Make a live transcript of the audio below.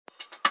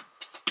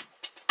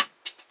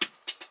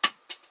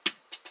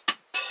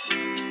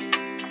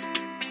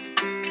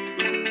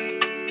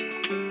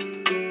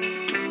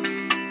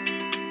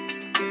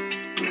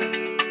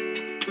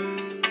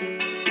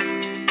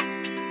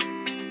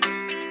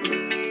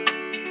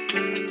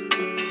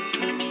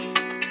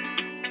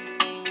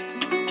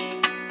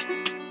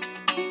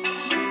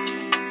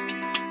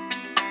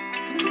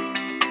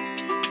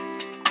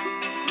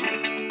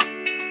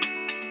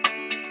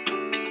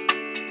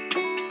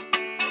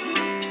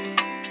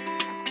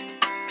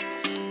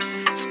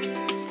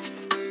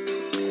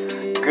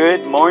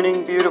Good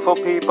morning, beautiful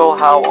people.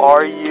 How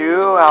are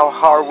you?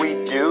 How are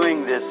we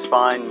doing this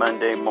fine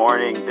Monday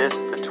morning?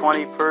 This the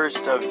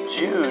 21st of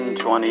June,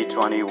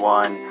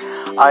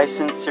 2021. I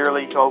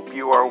sincerely hope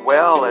you are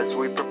well as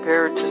we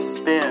prepare to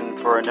spin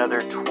for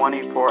another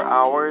 24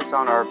 hours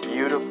on our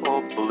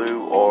beautiful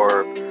blue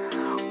orb.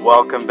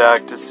 Welcome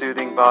back to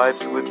Soothing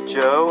Vibes with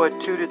Joe, a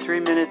 2 to 3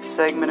 minute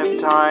segment of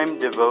time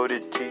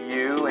devoted to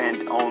you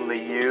and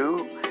only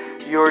you,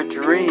 your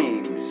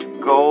dreams,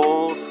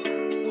 goals,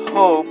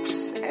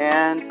 hopes,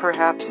 and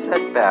perhaps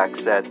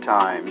setbacks at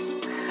times.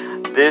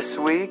 This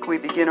week we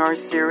begin our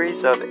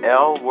series of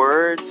L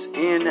words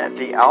in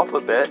the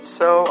alphabet,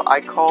 so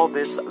I call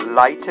this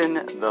Lighten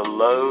the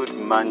Load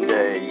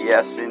Monday.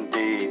 Yes,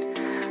 indeed.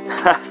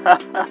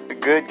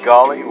 Good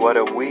golly, what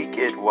a week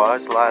it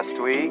was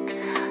last week.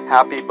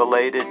 Happy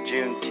belated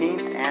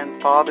Juneteenth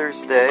and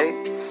Father's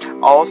Day.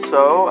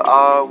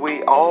 Also,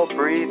 we all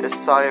breathe a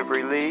sigh of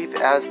relief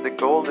as the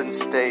Golden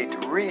State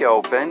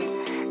reopened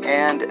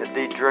and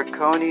the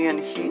draconian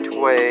heat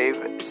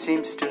wave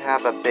seems to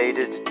have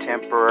abated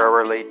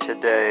temporarily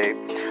today.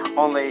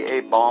 Only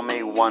a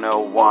balmy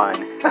 101.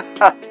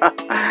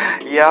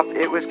 Yep,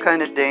 it was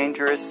kind of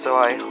dangerous, so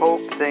I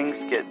hope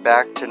things get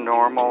back to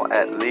normal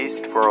at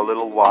least for a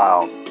little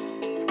while.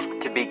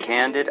 To be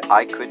candid,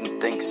 I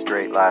couldn't think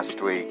straight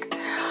last week.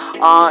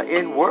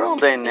 In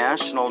world and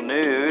national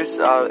news,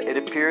 it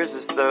appears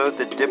as though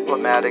the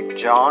diplomatic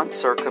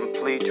jaunts are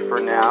complete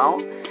for now.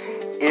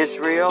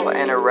 Israel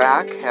and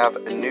Iraq have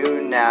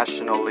new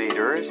national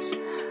leaders.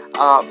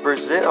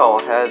 Brazil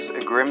has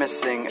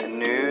grimacing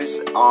news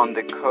on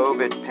the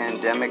COVID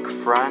pandemic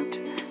front,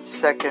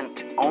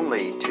 second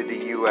only to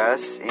the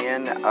U.S.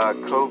 in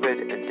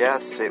COVID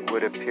deaths, it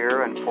would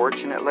appear,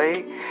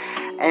 unfortunately.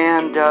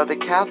 And the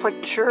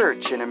Catholic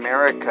Church in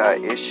America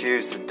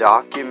issues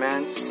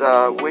documents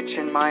which,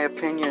 in my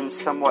opinion,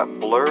 somewhat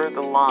blur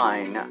the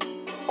line,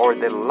 or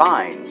the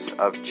lines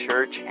of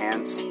church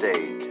and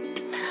state.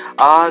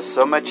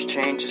 So much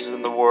changes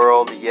in the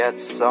world, yet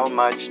so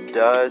much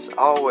does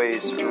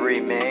always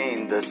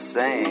remain the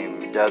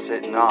same, does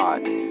it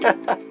not?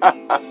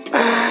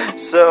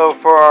 So,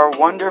 for our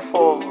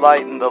wonderful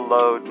Lighten the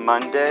Load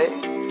Monday,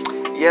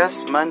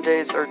 yes,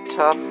 Mondays are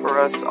tough for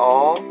us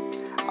all,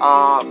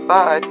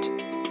 but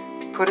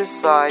put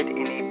aside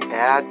any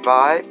bad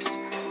vibes.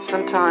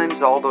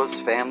 Sometimes all those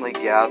family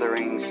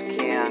gatherings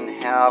can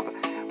have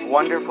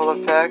wonderful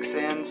effects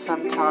and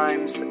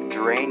sometimes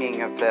draining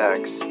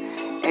effects.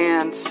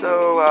 And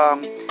so,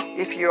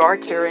 if you are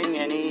carrying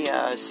any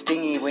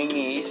stingy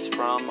wingies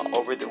from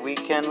over the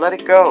weekend, let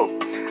it go.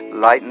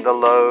 Lighten the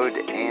load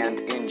and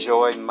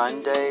enjoy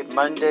Monday.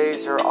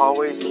 Mondays are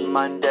always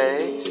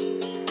Mondays,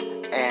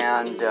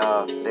 and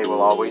they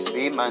will always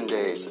be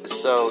Mondays.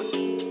 So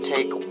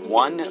take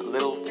one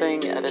little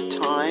thing at a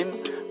time,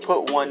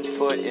 put one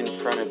foot in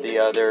front of the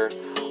other,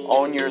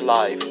 own your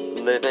life,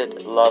 live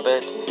it, love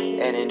it,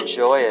 and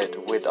enjoy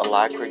it with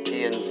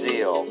alacrity and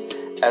zeal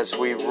as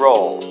we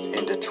roll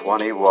into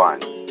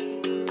 21.